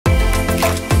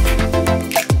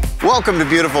Welcome to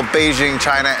beautiful Beijing,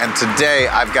 China, and today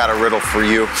I've got a riddle for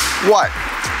you. What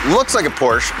looks like a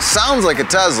Porsche, sounds like a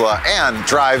Tesla, and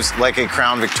drives like a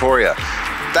Crown Victoria?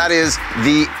 That is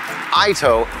the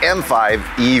AITO M5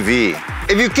 EV.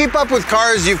 If you keep up with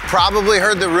cars, you've probably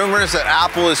heard the rumors that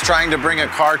Apple is trying to bring a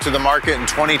car to the market in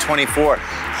 2024.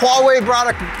 Huawei brought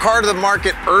a car to the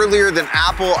market earlier than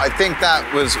Apple. I think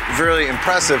that was really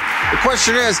impressive. The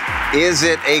question is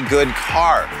it a good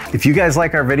car? If you guys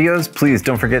like our videos, please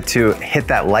don't forget to hit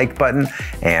that like button.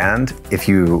 And if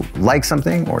you like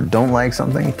something or don't like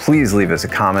something, please leave us a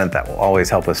comment. That will always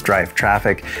help us drive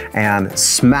traffic. And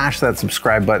smash that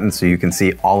subscribe button so you can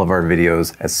see all of our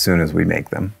videos as soon as we make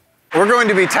them. We're going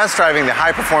to be test driving the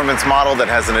high performance model that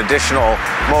has an additional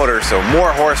motor, so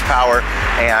more horsepower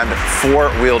and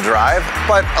four-wheel drive,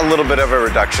 but a little bit of a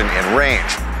reduction in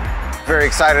range. Very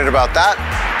excited about that.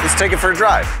 Let's take it for a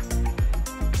drive.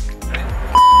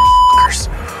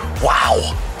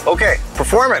 Wow. Okay,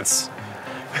 performance.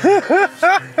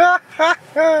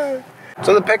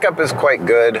 So the pickup is quite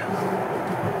good.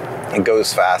 It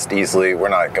goes fast easily. We're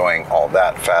not going all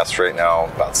that fast right now,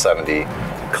 about 70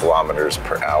 kilometers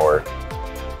per hour.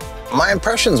 My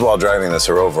impressions while driving this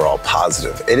are overall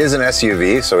positive. It is an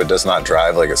SUV, so it does not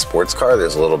drive like a sports car.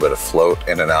 There's a little bit of float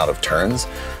in and out of turns.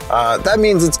 That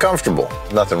means it's comfortable.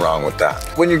 Nothing wrong with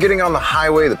that. When you're getting on the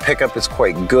highway, the pickup is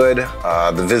quite good.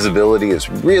 The visibility is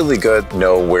really good.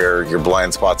 Know where your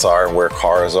blind spots are, where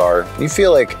cars are. You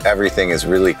feel like everything is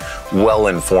really well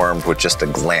informed with just a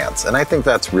glance, and I think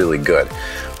that's really good.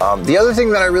 The other thing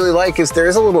that I really like is there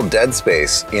is a little dead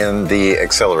space in the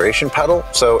acceleration pedal.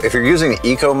 So if you're using the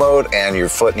eco mode and your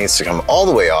foot needs to come all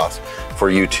the way off for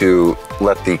you to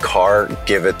let the car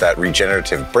give it that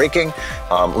regenerative braking,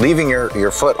 leaving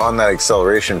your foot on that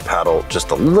acceleration pedal just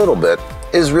a little bit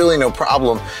is really no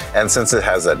problem. And since it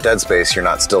has that dead space, you're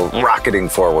not still rocketing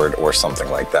forward or something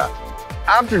like that.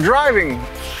 After driving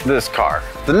this car,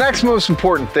 the next most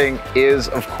important thing is,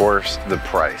 of course, the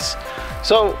price.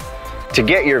 So to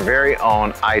get your very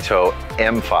own AITO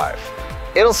M5,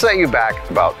 it'll set you back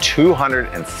about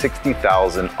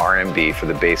 260,000 RMB for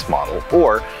the base model,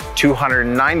 or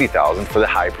 290,000 for the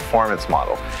high performance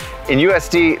model. In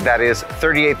USD, that is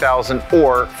 38,000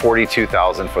 or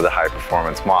 42,000 for the high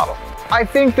performance model. I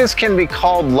think this can be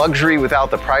called luxury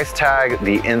without the price tag.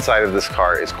 The inside of this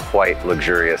car is quite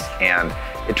luxurious and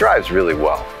it drives really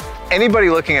well. Anybody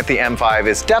looking at the M5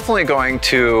 is definitely going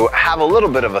to have a little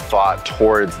bit of a thought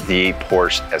towards the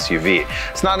Porsche SUV.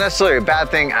 It's not necessarily a bad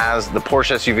thing, as the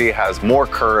Porsche SUV has more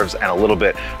curves and a little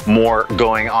bit more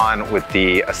going on with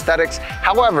the aesthetics.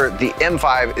 However, the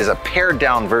M5 is a pared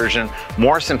down version,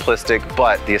 more simplistic,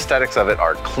 but the aesthetics of it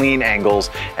are clean angles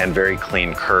and very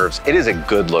clean curves. It is a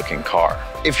good looking car.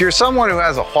 If you're someone who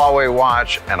has a Huawei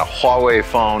watch and a Huawei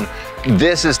phone,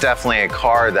 this is definitely a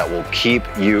car that will keep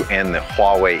you in the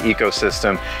Huawei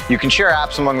ecosystem. You can share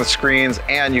apps among the screens,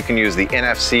 and you can use the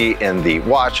NFC in the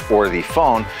watch or the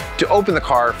phone to open the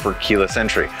car for keyless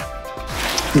entry.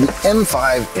 The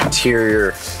M5 interior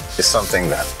is something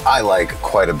that I like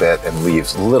quite a bit and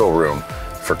leaves little room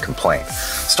for complaint.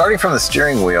 Starting from the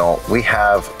steering wheel, we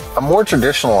have a more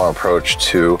traditional approach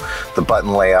to the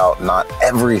button layout. Not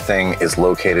everything is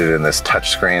located in this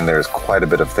touchscreen. There's quite a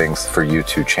bit of things for you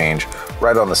to change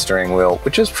right on the steering wheel,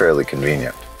 which is fairly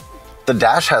convenient. The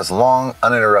dash has long,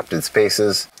 uninterrupted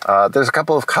spaces. There's a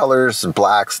couple of colors,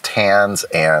 blacks, tans,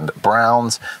 and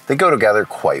browns. They go together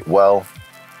quite well.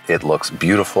 It looks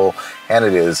beautiful, and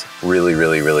it is really,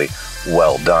 really, really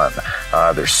well done.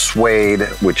 There's suede,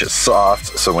 which is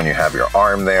soft, so when you have your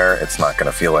arm there, it's not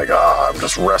gonna feel like, I'm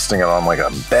just resting it on like a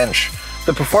bench.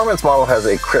 The performance model has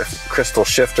a crystal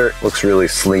shifter. Looks really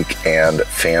sleek and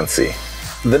fancy.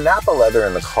 The Nappa leather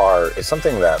in the car is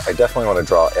something that I definitely want to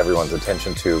draw everyone's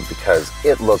attention to because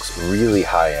it looks really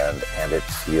high-end and it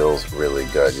feels really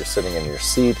good. You're sitting in your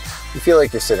seat, you feel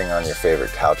like you're sitting on your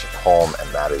favorite couch at home, and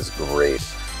that is great.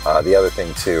 The other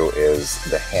thing too is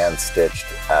the hand-stitched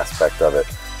aspect of it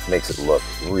makes it look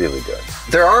really good.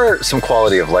 There are some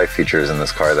quality of life features in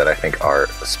this car that I think are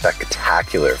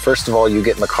spectacular. First of all, you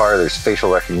get in the car, there's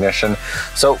facial recognition.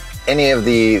 So any of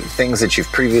the things that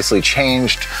you've previously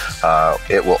changed,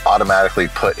 it will automatically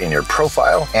put in your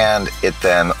profile, and it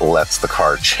then lets the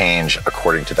car change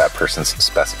according to that person's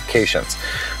specifications.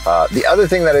 The other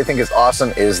thing that I think is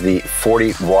awesome is the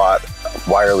 40-watt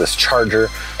wireless charger,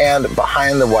 and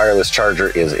behind the wireless charger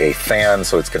is a fan,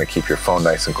 so it's going to keep your phone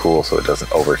nice and cool so it doesn't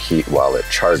overheat while it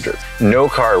charges. No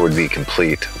car would be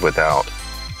complete without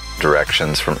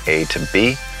directions from A to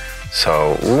B.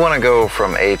 So we want to go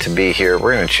from A to B here.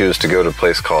 We're going to choose to go to a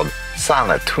place called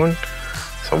Sanlatun.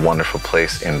 It's a wonderful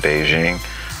place in Beijing.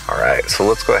 All right, so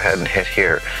let's go ahead and hit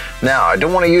here. Now, I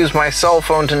don't want to use my cell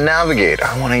phone to navigate.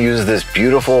 I want to use this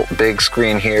beautiful big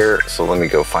screen here. So let me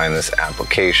go find this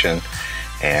application.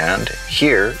 And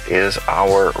here is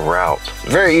our route.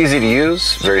 Very easy to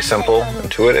use, very simple,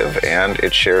 intuitive, and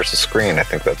it shares the screen. I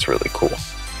think that's really cool.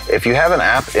 If you have an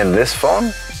app in this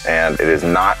phone and it is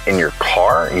not in your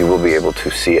car, you will be able to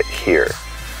see it here.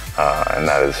 And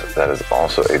that is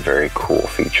also a very cool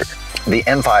feature. The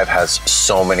M5 has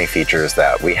so many features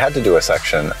that we had to do a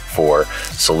section for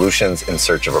solutions in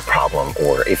search of a problem,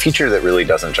 or a feature that really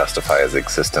doesn't justify its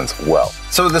existence well.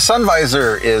 So the sun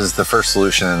visor is the first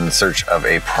solution in search of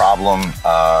a problem.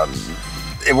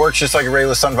 It works just like a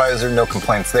regular sun visor, no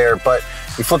complaints there, but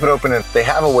you flip it open and they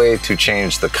have a way to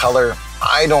change the color.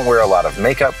 I don't wear a lot of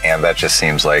makeup, and that just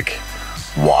seems like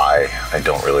why. I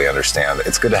don't really understand.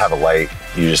 It's good to have a light.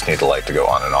 You just need the light to go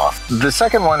on and off. The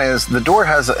second one is the door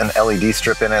has an LED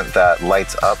strip in it that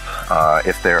lights up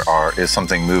if there is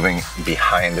something moving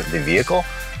behind the vehicle.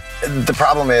 The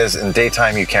problem is in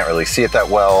daytime you can't really see it that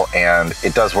well, and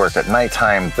it does work at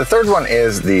nighttime. The third one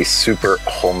is the super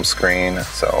home screen.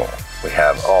 So we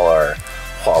have all our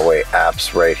Huawei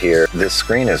apps right here. This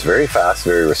screen is very fast,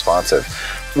 very responsive.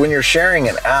 When you're sharing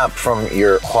an app from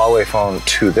your Huawei phone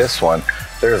to this one,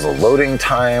 there's a loading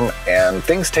time and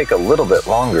things take a little bit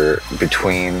longer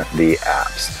between the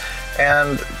apps.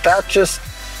 And that just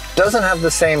doesn't have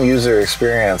the same user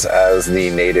experience as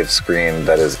the native screen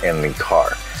that is in the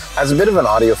car. As a bit of an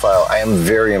audiophile, I am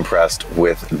very impressed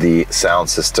with the sound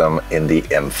system in the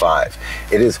M5.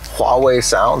 It is Huawei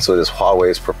sound, so it is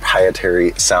Huawei's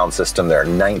proprietary sound system. There are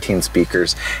 19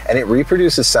 speakers, and it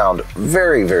reproduces sound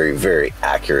very, very, very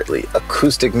accurately.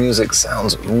 Acoustic music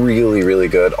sounds really, really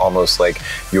good, almost like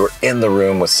you're in the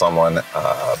room with someone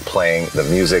playing the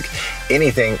music.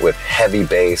 Anything with heavy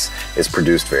bass is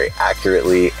produced very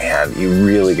accurately, and you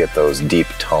really get those deep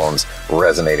tones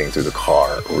resonating through the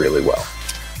car really well.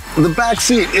 The back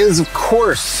seat is, of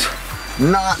course,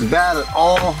 not bad at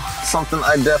all. Something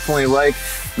I definitely like.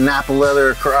 Napa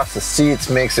leather across the seats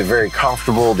makes it very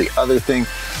comfortable. The other thing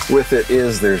with it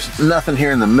is there's nothing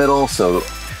here in the middle, so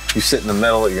if you sit in the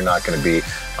middle, you're not going to be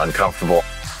uncomfortable.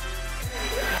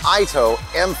 AITO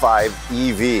M5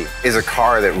 EV is a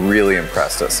car that really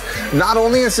impressed us. Not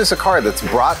only is this a car that's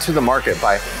brought to the market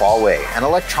by Huawei, an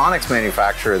electronics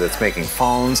manufacturer that's making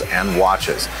phones and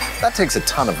watches. That takes a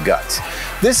ton of guts.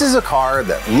 This is a car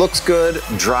that looks good,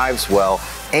 drives well,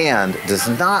 and does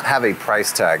not have a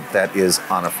price tag that is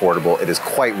unaffordable. It is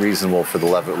quite reasonable for the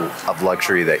level of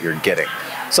luxury that you're getting.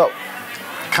 So,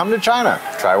 come to China,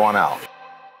 try one out.